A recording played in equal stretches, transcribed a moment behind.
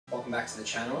welcome back to the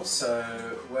channel.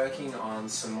 So, working on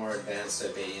some more advanced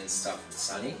obedience stuff with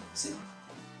Sunny. Sit.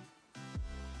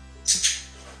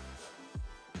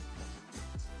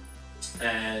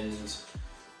 And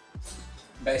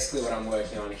basically what I'm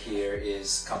working on here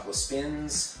is a couple of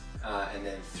spins and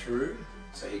then through.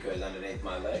 So he goes underneath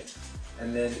my leg.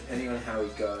 And then depending on how he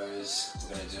goes,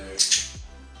 we're going to do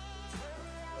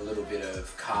a little bit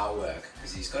of car work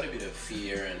because he's got a bit of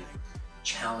fear and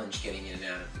challenge getting in and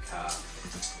out of the car.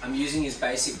 I'm using his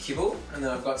basic kibble, and then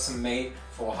I've got some meat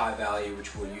for high value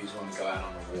which we'll use when we go out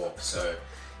on a walk. So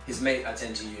his meat I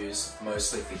tend to use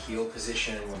mostly for heel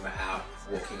position when we're out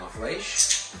walking off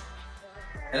leash.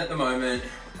 And at the moment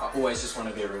I always just want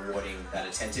to be rewarding that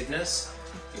attentiveness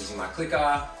using my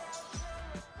clicker.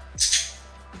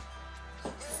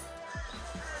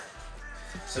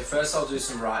 So first I'll do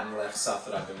some right and left stuff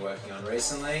that I've been working on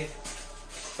recently.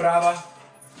 Prava,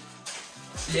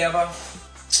 leva,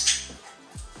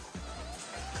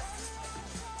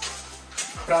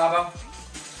 prava,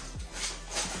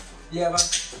 leva,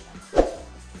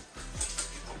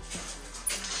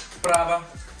 prava,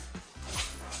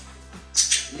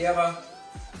 leva,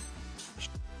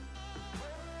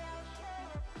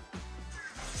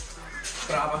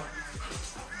 prava,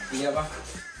 leva.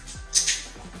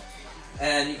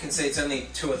 And you can see it's only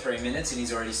 2 or 3 minutes and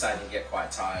he's already starting to get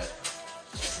quite tired.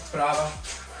 Prava,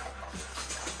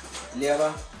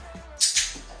 leva.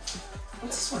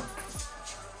 What's this one?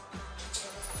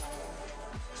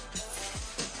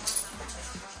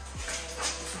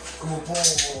 Good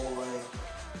boy.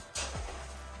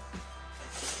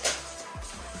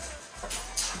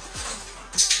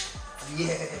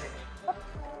 Yeah.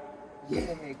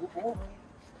 Yeah, good boy.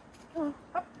 Come on,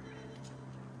 up.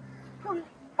 Come on,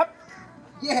 up.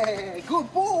 Yeah,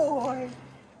 good boy.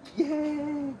 Yeah,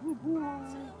 good boy.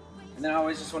 And then I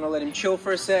always just want to let him chill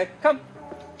for a sec. Come.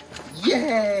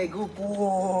 Yeah, good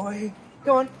boy.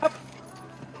 Go on, up.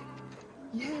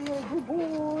 Yeah, good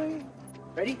boy.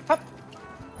 Ready? Up.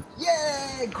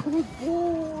 Yeah, good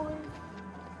boy.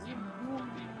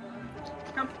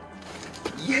 Come.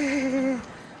 Yeah.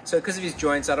 So because of his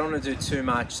joints, I don't want to do too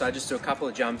much. So I just do a couple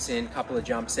of jumps in, couple of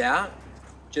jumps out.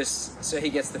 Just so he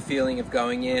gets the feeling of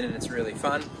going in and it's really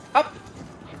fun. Up.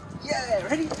 Yeah,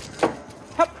 ready?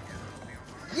 Up.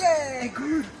 Yeah,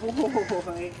 good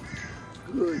boy.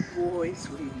 Good boy,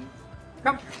 sweetie.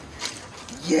 Come.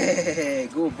 Yeah,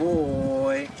 good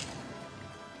boy.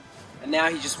 And now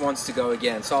he just wants to go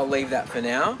again, so I'll leave that for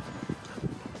now.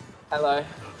 Hello.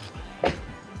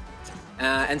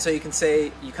 And so you can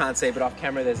see, you can't see, but off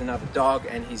camera there's another dog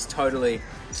and he's totally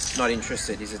not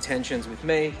interested. His attention's with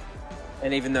me.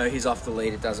 And even though he's off the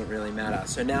lead, it doesn't really matter.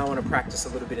 So now I want to practice a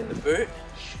little bit in the boot.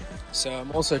 So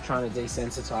I'm also trying to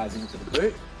desensitize him to the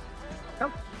boot.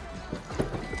 Come.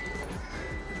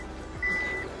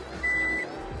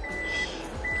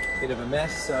 Bit of a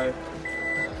mess, so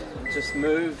just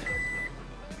move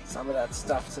some of that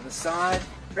stuff to the side.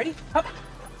 Ready? Up.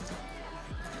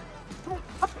 Come on,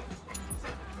 up.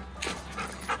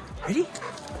 Ready?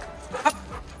 Up.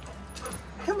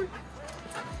 Come on.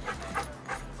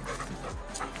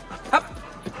 Up.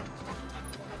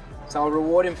 So I'll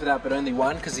reward him for that, but only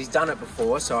one, because he's done it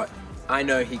before, so I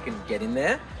know he can get in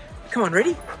there. Come on,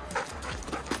 ready?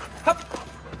 Up.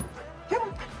 Come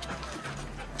on.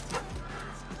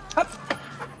 Up.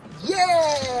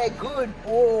 Yeah, good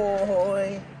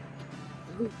boy.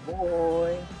 Good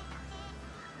boy.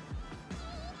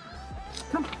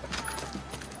 Come.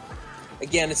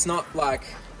 Again, it's not like,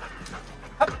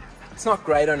 it's not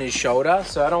great on his shoulder,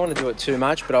 so I don't want to do it too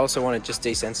much, but I also want to just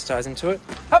desensitize him to it.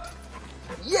 Up.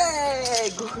 Yeah,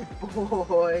 good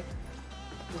boy.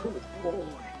 Good boy.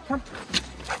 Come.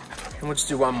 And we'll just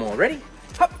do one more. Ready?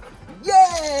 Up.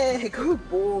 Yeah, good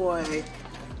boy.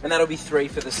 And that'll be 3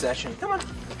 for the session. Come on.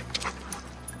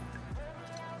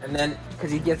 And then,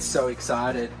 because he gets so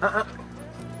excited.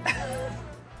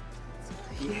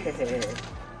 Yeah.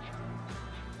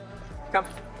 Come.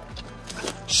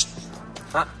 Shh.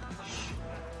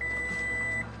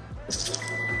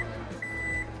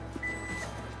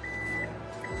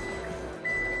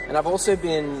 And I've also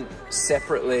been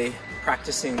separately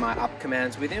practicing my up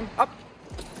commands with him. Up.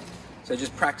 So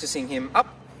just practicing him up,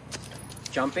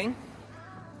 jumping,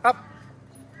 up.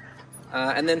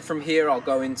 And then from here I'll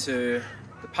go into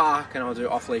the park and I'll do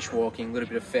off-leash walking, a little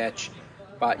bit of fetch,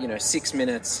 but you know, 6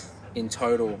 minutes in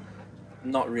total,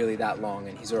 not really that long,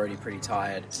 and he's already pretty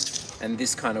tired. And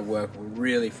this kind of work will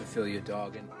really fulfill your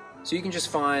dog. And so you can just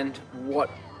find what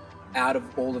out of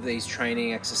all of these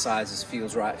training exercises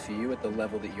feels right for you at the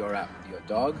level that you're at with your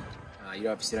dog. You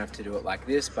obviously don't have to do it like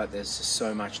this, but there's just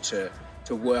so much to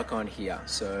work on here.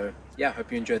 So yeah, I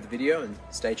hope you enjoyed the video and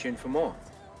stay tuned for more.